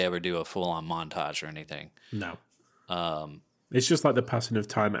don't think they ever do a full-on montage or anything. No. It's just like the passing of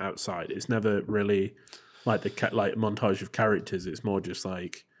time outside. It's never really like like a montage of characters. It's more just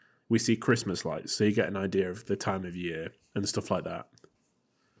like we see Christmas lights, so you get an idea of the time of year and stuff like that.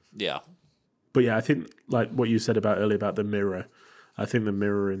 Yeah. But yeah, I think like what you said about earlier about the mirror, I think the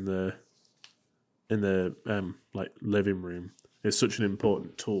mirror in like living room is such an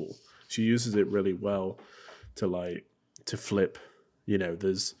important tool. She uses it really well to flip. You know,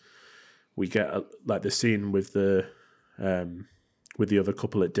 we get like the scene with the other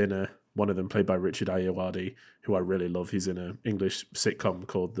couple at dinner. One of them played by Richard Ayoade, who I really love. He's in an English sitcom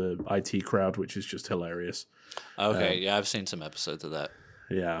called The IT Crowd, which is just hilarious. Okay, yeah, I've seen some episodes of that.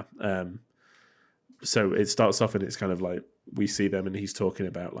 Yeah. So it starts off and it's kind of like we see them and he's talking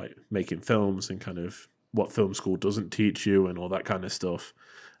about like making films and kind of what film school doesn't teach you and all that kind of stuff.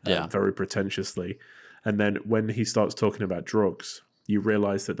 Yeah. Very pretentiously. And then when he starts talking about drugs, you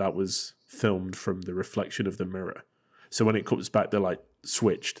realize that was filmed from the reflection of the mirror. So when it comes back, they're like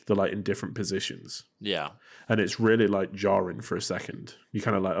switched. They're like in different positions. Yeah. And it's really like jarring for a second. You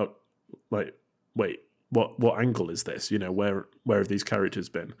kind of like, oh, like, wait, what angle is this? You know, where have these characters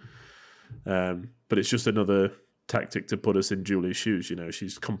been? But it's just another tactic to put us in Julie's shoes. You know,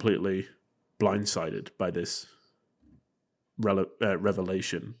 she's completely blindsided by this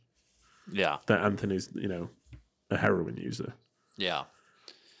revelation. Yeah. That Anthony's, you know, a heroin user. Yeah.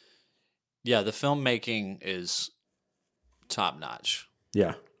 Yeah, the filmmaking is top notch.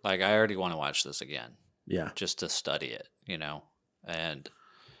 Yeah. Like, I already want to watch this again. Yeah. Just to study it, you know? And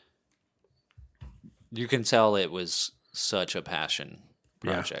you can tell it was such a passion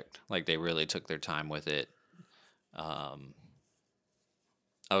project. Yeah. Like, they really took their time with it. I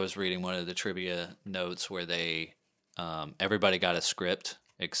was reading one of the trivia notes where they, everybody got a script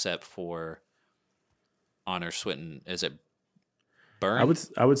except for Honor Swinton. Is it Byrne?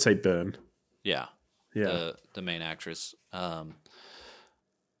 I would say Byrne. Yeah. Yeah. The main actress.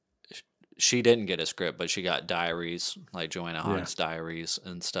 She didn't get a script, but she got diaries, like Joanna Hog's diaries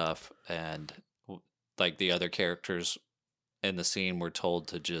and stuff. And like the other characters in the scene were told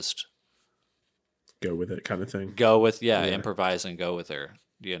to just go with it, kind of thing. Improvise and go with her,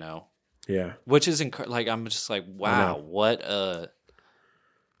 you know? Yeah. Which is like, I'm just like, wow, what a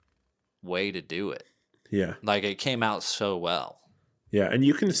way to do it. Yeah. Like, it came out so well. Yeah, and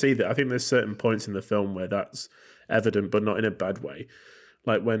you can see that. I think there's certain points in the film where that's evident, but not in a bad way.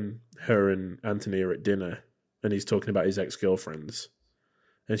 Like when her and Anthony are at dinner and he's talking about his ex-girlfriends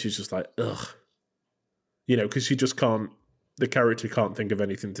and she's just like, ugh. You know, because she just can't, the character can't think of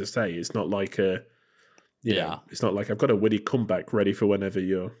anything to say. It's not like you know, it's not like I've got a witty comeback ready for whenever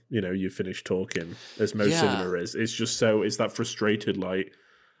you finish talking, as most cinema is. It's just it's that frustrated, like,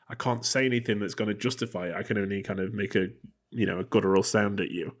 I can't say anything that's going to justify it. I can only kind of make a guttural sound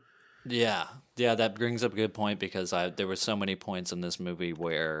at you. Yeah. Yeah, that brings up a good point because there were so many points in this movie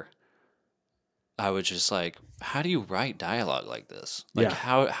where I was just like, how do you write dialogue like this? Like,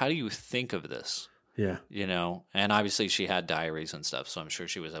 how do you think of this? Yeah. You know, and obviously she had diaries and stuff, so I'm sure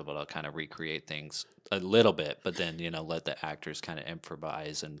she was able to kind of recreate things a little bit, but then, you know, let the actors kind of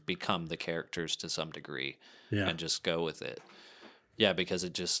improvise and become the characters to some degree and just go with it. Yeah, because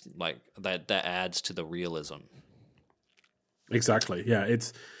it just, like, that adds to the realism. Exactly. Yeah,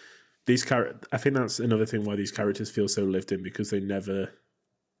 it's these I think that's another thing why these characters feel so lived in, because they never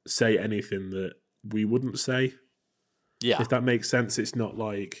say anything that we wouldn't say. Yeah. If that makes sense, it's not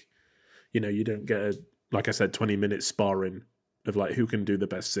like, you know, you don't get like I said, 20 minutes sparring of like who can do the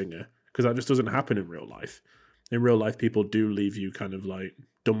best singer, because that just doesn't happen in real life. In real life, people do leave you kind of like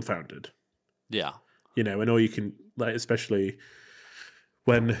dumbfounded. Yeah. You know, and all you can, like, especially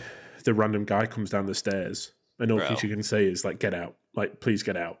when the random guy comes down the stairs and all she can say is like, get out, like, please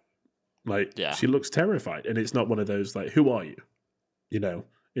get out. Like, she looks terrified, and it's not one of those like, who are you? You know,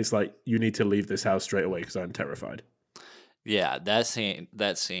 it's like, you need to leave this house straight away because I'm terrified. Yeah, that scene,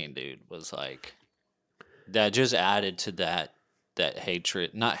 dude, was like, that just added to that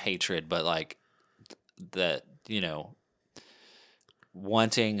hatred, not hatred, but like that, you know,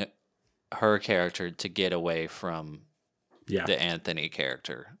 wanting her character to get away from the Anthony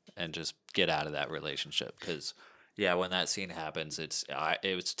character and just get out of that relationship. Because, when that scene happens, it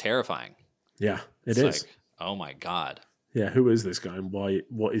was terrifying. Yeah, it's is. Like, oh my God. Yeah, who is this guy and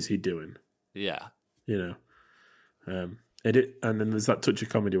what is he doing? Yeah. You know? And then there's that touch of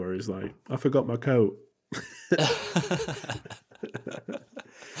comedy where he's like, I forgot my coat.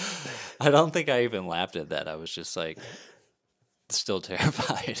 I don't think I even laughed at that. I was just like, still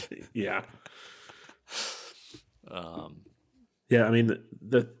terrified. Yeah. Yeah, I mean,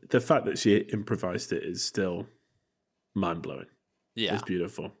 the fact that she improvised it is still mind-blowing. Yeah. It's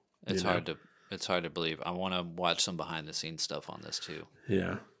beautiful. It's hard to believe. I want to watch some behind-the-scenes stuff on this too.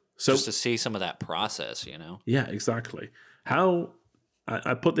 Yeah. So, just to see some of that process, you know? Yeah, exactly.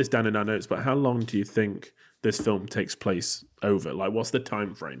 I put this down in our notes, but how long do you think this film takes place over? Like, what's the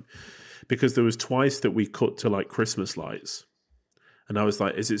time frame? Because there was twice that we cut to like Christmas lights, and I was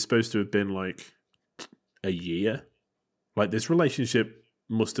like, is it supposed to have been like a year. Like, this relationship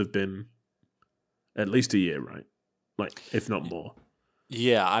must have been at least a year, right? Like, if not more.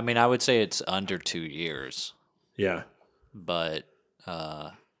 Yeah, I mean, I would say it's under 2 years, Yeah. but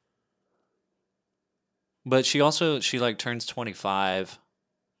she like turns 25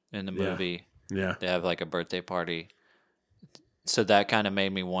 in the movie. Yeah. They have like a birthday party. So that kind of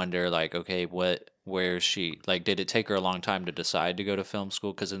made me wonder, like, okay, where is she? Like, did it take her a long time to decide to go to film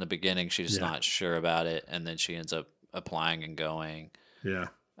school? Because in the beginning, she's not sure about it, and then she ends up applying and going. Yeah.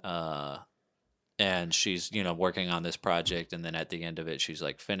 And she's, working on this project, and then at the end of it, she's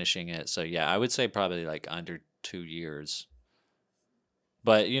like finishing it. So yeah, I would say probably like under 2 years.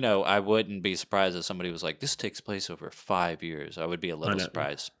 But, I wouldn't be surprised if somebody was like, this takes place over 5 years. I would be a little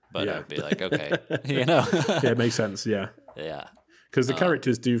surprised, but I'd be like, okay, Yeah, it makes sense. Yeah. Yeah. Because the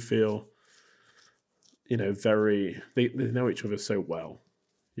characters do feel, very, they know each other so well,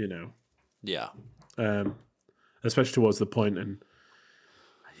 Yeah. Especially towards the point, and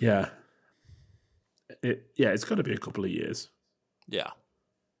it's got to be a couple of years. Yeah.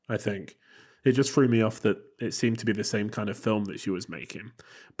 I think it just threw me off that it seemed to be the same kind of film that she was making,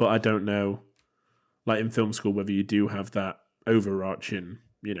 but I don't know, like in film school, whether you do have that overarching,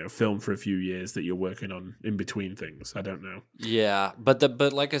 film for a few years that you're working on in between things. I don't know. Yeah, but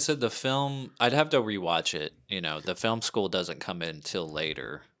like I said, the film, I'd have to rewatch it. The film school doesn't come in till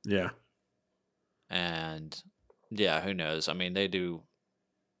later. Yeah. And yeah, who knows? I mean, they do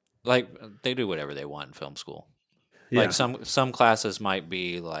whatever they want in film school. Yeah. Like some classes might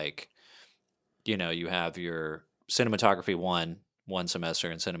be like, you have your cinematography one semester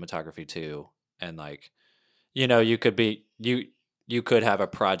and cinematography 2, and like, you could be you could have a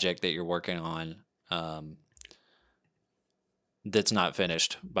project that you're working on that's not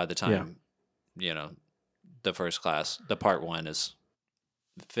finished by the time the first class, the part 1 is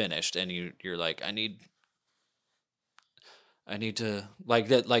finished, and you're like, I need to, like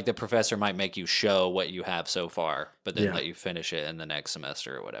that, like the professor might make you show what you have so far, but then let you finish it in the next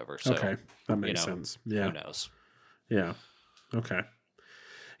semester or whatever. So, okay, that makes sense. Yeah. Who knows? Yeah. Okay.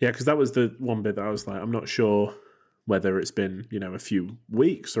 Yeah, because that was the one bit that I was like, I'm not sure whether it's been, a few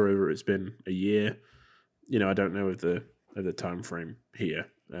weeks or whether it's been a year. I don't know of the time frame here.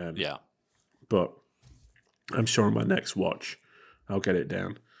 Yeah. But I'm sure on my next watch, I'll get it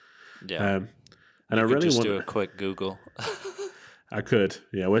down. Yeah. And I really just want do a quick Google. I could.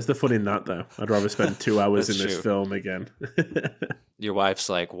 Yeah. Where's the fun in that, though? I'd rather spend 2 hours in this film again. Your wife's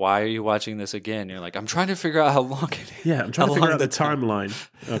like, why are you watching this again? You're like, I'm trying to figure out how long it is. Yeah, I'm trying to figure out the timeline.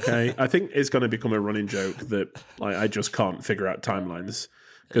 Okay. I think it's going to become a running joke that I just can't figure out timelines.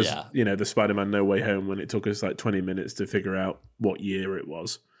 Because, the Spider-Man No Way Home, when it took us like 20 minutes to figure out what year it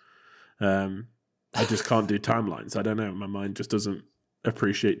was, I just can't do timelines. I don't know. My mind just doesn't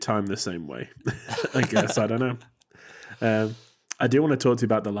appreciate time the same way. I guess. I don't know. I do want to talk to you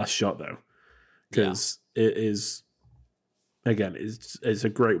about the last shot, though, because it is, again, it's a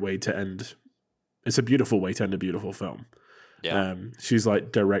great way to end. It's a beautiful way to end a beautiful film. Yeah. She's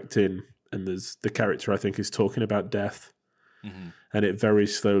like directing, and there's the character, I think, is talking about death. Mm-hmm. And it very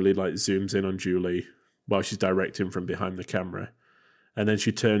slowly like zooms in on Julie while she's directing from behind the camera. And then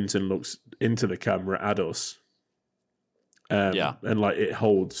she turns and looks into the camera at us. And like it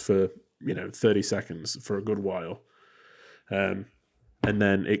holds for, 30 seconds for a good while. And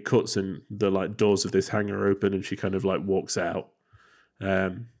then it cuts and the like doors of this hangar open and she kind of like walks out.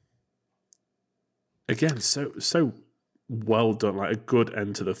 Again, so well done, like a good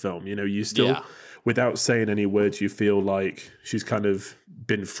end to the film. You still, without saying any words, you feel like she's kind of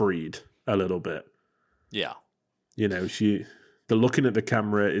been freed a little bit. Yeah. The looking at the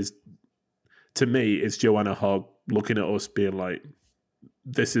camera is, to me, it's Joanna Hogg looking at us being like,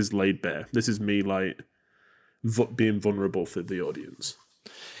 this is laid bare. This is me like being vulnerable for the audience.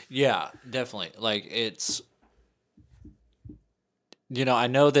 Yeah, definitely. Like it's, I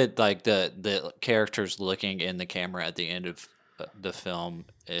know that like the characters looking in the camera at the end of the film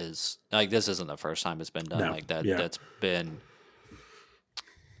is like, this isn't the first time it's been done like that. Yeah. That's been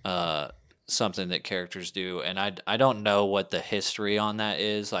something that characters do. And I don't know what the history on that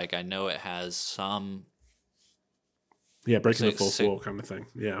is. Like, I know it has some, breaking the fourth wall kind of thing.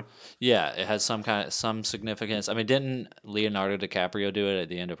 Yeah. Yeah, it has some significance. I mean, didn't Leonardo DiCaprio do it at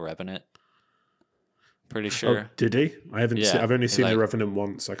the end of Revenant? Pretty sure. Oh, did he? I haven't. I've only seen The Revenant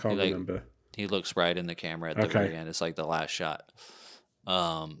once. I can't remember. He looks right in the camera at the very end. It's like the last shot.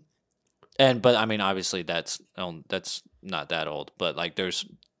 But I mean, obviously that's not that old. But like,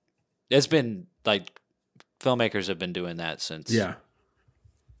 it's been like filmmakers have been doing that since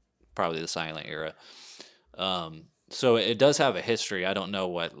probably the silent era. So it does have a history. I don't know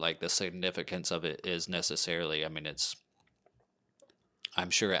what like the significance of it is necessarily. I mean, I'm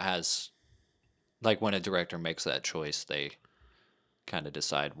sure it has, like when a director makes that choice, they kind of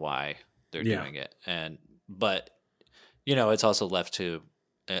decide why they're doing it. But it's also left to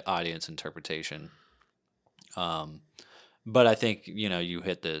audience interpretation. But I think, you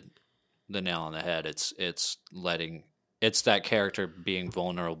hit the nail on the head. It's that character being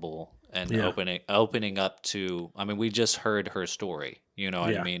vulnerable and opening up to, I mean, we just heard her story, what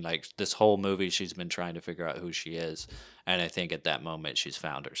I mean? Like this whole movie, she's been trying to figure out who she is. And I think at that moment she's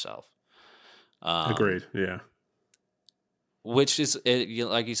found herself. Agreed. Yeah. Which is,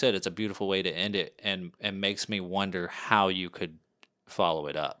 like you said, it's a beautiful way to end it, and makes me wonder how you could follow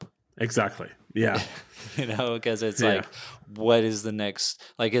it up. Exactly. Yeah. Because it's like, what is the next?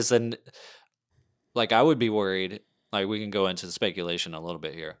 Like, I would be worried. Like, we can go into speculation a little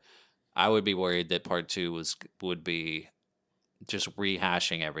bit here. I would be worried that part 2 would be just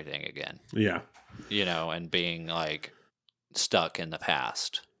rehashing everything again. Yeah. And being like stuck in the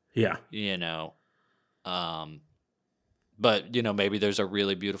past. Yeah. But maybe there's a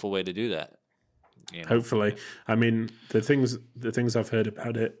really beautiful way to do that. Hopefully. I mean, the things I've heard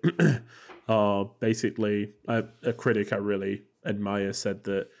about it are basically a critic I really admire said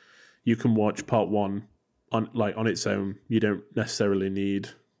that you can watch part 1 on its own. You don't necessarily need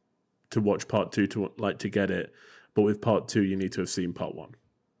to watch part 2 to get it, but with part 2 you need to have seen part 1.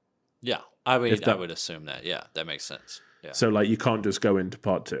 Yeah, I mean, I would assume that. Yeah, that makes sense. Yeah. So like you can't just go into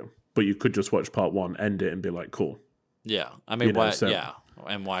part 2, but you could just watch part 1, end it, and be like, cool. Yeah, I mean, why? Yeah,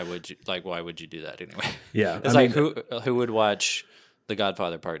 and why would you do that anyway? Yeah, it's like who would watch The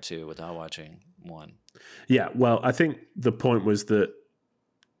Godfather Part 2 without watching 1? Yeah, well, I think the point was that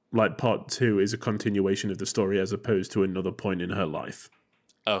like part 2 is a continuation of the story as opposed to another point in her life.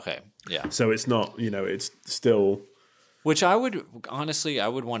 Okay, yeah. So it's not, it's still. Which I would want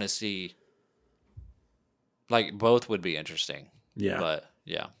to see. Like both would be interesting. Yeah, but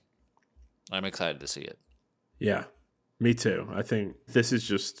yeah, I'm excited to see it. Yeah. Me too. I think this is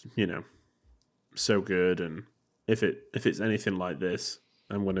just, so good, and if it's anything like this,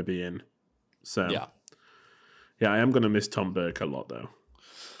 I'm going to be in. So yeah, I am going to miss Tom Burke a lot though.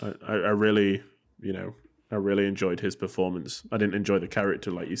 I really, I really enjoyed his performance. I didn't enjoy the character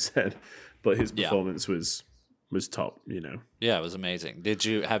like you said, but his performance was top. Yeah, it was amazing.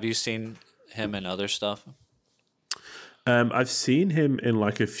 Have you seen him in other stuff? I've seen him in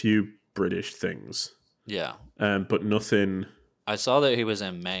like a few British things. Yeah. But nothing. I saw that he was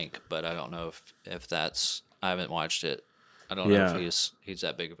in Mank, but I don't know if that's. I haven't watched it. I don't know if he's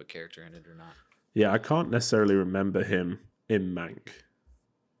that big of a character in it or not. Yeah, I can't necessarily remember him in Mank.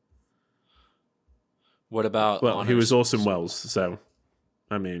 What about? Well, he was Orson Welles, so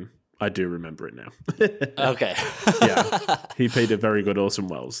I mean, I do remember it now. Okay. Yeah, he played a very good Orson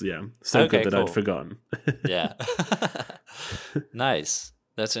Welles. Yeah, so good that I'd forgotten. Yeah. Nice.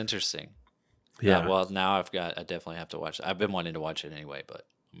 That's interesting. Yeah. Well, now I definitely have to watch it. I've been wanting to watch it anyway, but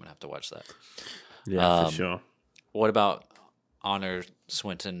I'm going to have to watch that. Yeah, for sure. What about Honor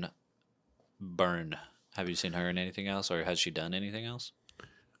Swinton Byrne? Have you seen her in anything else, or has she done anything else?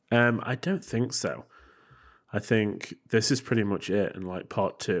 I don't think so. I think this is pretty much it in like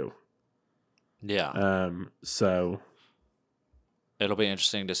part 2. Yeah. So it'll be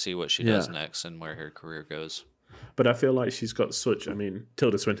interesting to see what she does next and where her career goes. But I feel like she's got such, I mean,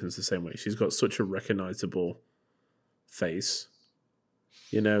 Tilda Swinton's the same way. She's got such a recognizable face,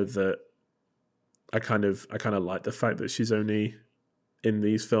 that I kind of like the fact that she's only in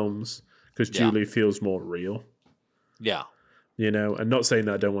these films because Julie feels more real. Yeah. And not saying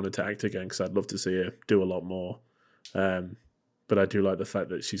that I don't want her to act again because I'd love to see her do a lot more. But I do like the fact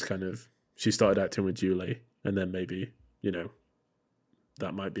that she started acting with Julie and then maybe,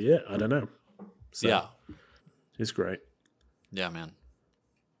 that might be it. I don't know. So, yeah. It's great. Yeah, man.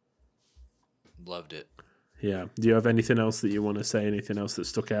 Loved it. Yeah. Do you have anything else that you want to say? Anything else that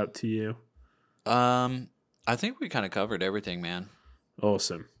stuck out to you? I think we kind of covered everything, man.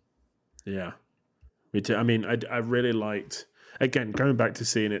 Awesome. Yeah. Me too. I mean, I really liked, again, going back to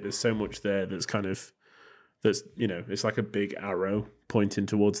seeing it, there's so much there that's it's like a big arrow pointing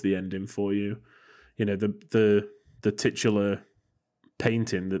towards the ending for you. The titular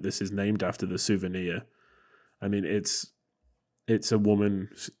painting that this is named after, the Souvenir. I mean, it's a woman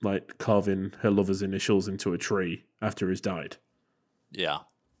like carving her lover's initials into a tree after he's died. Yeah.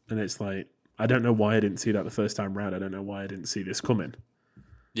 And it's like, I don't know why I didn't see that the first time round. I don't know why I didn't see this coming.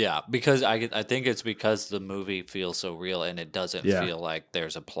 Yeah, because I think it's because the movie feels so real and it doesn't feel like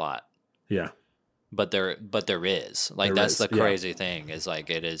there's a plot. Yeah. But there is. Like, that's the crazy thing is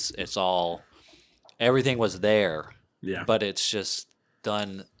like it's all, everything was there Yeah. But it's just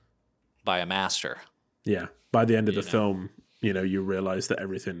done by a master. Yeah. By the end of the film, you realize that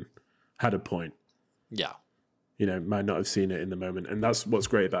everything had a point. Yeah. Might not have seen it in the moment. And that's what's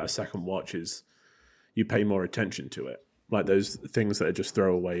great about a second watch is you pay more attention to it. Like those things that are just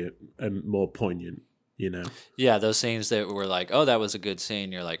throwaway and more poignant, Yeah, those scenes that were like, oh, that was a good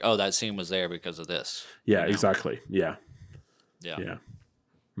scene. You're like, oh, that scene was there because of this. Yeah, exactly. Yeah. Yeah.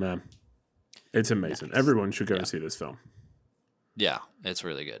 Man, it's amazing. Nice. Everyone should go and see this film. Yeah, it's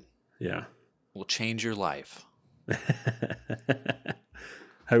really good. Yeah. Will change your life.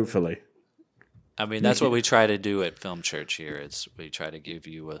 Hopefully. I mean, that's what we try to do at Film Church here. We try to give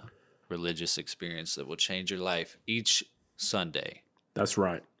you a religious experience that will change your life each Sunday. That's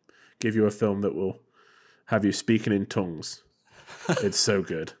right. Give you a film that will have you speaking in tongues. It's so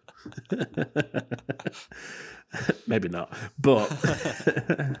good. Maybe not, but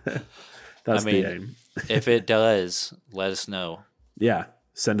that's the aim. If it does, let us know. Yeah,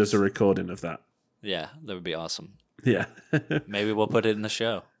 send us a recording of that. Yeah, that would be awesome. Yeah. Maybe we'll put it in the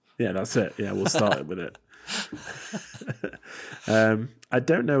show. Yeah, that's it. Yeah, we'll start it with it. I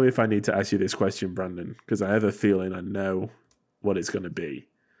don't know if I need to ask you this question, Brandon, because I have a feeling I know what it's going to be.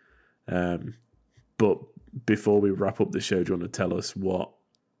 But before we wrap up the show, do you want to tell us what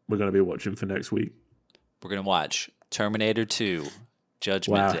we're going to be watching for next week? We're going to watch Terminator 2,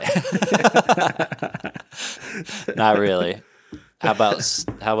 Judgment Day. Not really. How about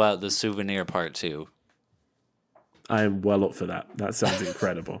the Souvenir Part 2? I am well up for that. That sounds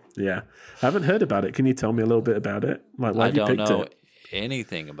incredible. Yeah. I haven't heard about it. Can you tell me a little bit about it? Like, why have you picked it? I don't know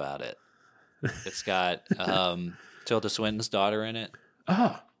anything about it. It's got Tilda Swinton's daughter in it.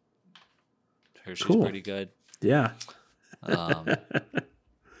 Ah. She's pretty good. Yeah. Yeah,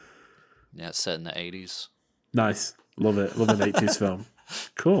 it's set in the 80s. Nice. Love it. Love an 80s film.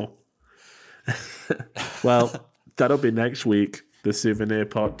 Cool. Well, that'll be next week. The Souvenir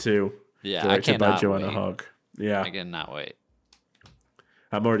Part 2. Yeah, I cannot by Joanna wait. Hogg. Yeah. I cannot wait.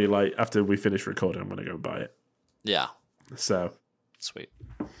 I'm already after we finish recording, I'm going to go buy it. Yeah. So. Sweet.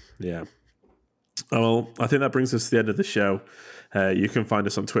 Yeah. Well, I think that brings us to the end of the show. You can find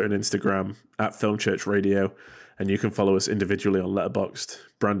us on Twitter and Instagram at Film Church Radio, and you can follow us individually on Letterboxd.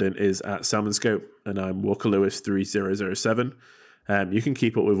 Brandon is at Salmonscope, and I'm Walker Lewis 3007. You can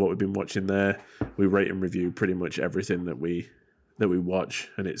keep up with what we've been watching there. We rate and review pretty much everything that we watch,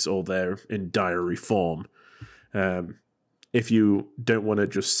 and it's all there in diary form. If you don't want to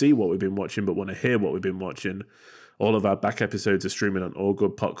just see what we've been watching, but want to hear what we've been watching, all of our back episodes are streaming on all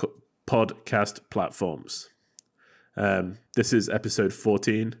good podcast platforms. This is episode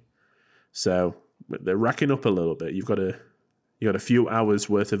 14, so they're racking up a little bit. You got a few hours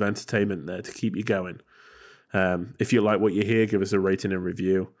worth of entertainment there to keep you going. If you like what you hear, give us a rating and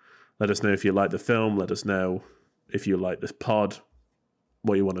review. Let us know if you like the film. Let us know if you like this pod,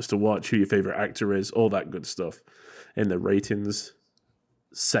 what you want us to watch, who your favorite actor is, all that good stuff in the ratings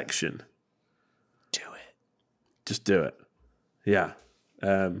section. Do it. Just do it. Yeah.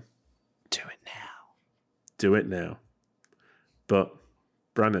 Do it now. Do it now. But,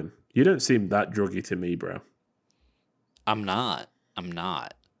 Brandon, you don't seem that druggy to me, bro. I'm not.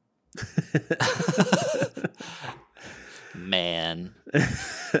 Man.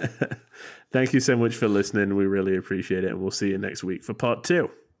 Thank you so much for listening. We really appreciate it. And we'll see you next week for part 2.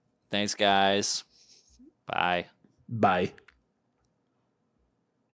 Thanks, guys. Bye. Bye.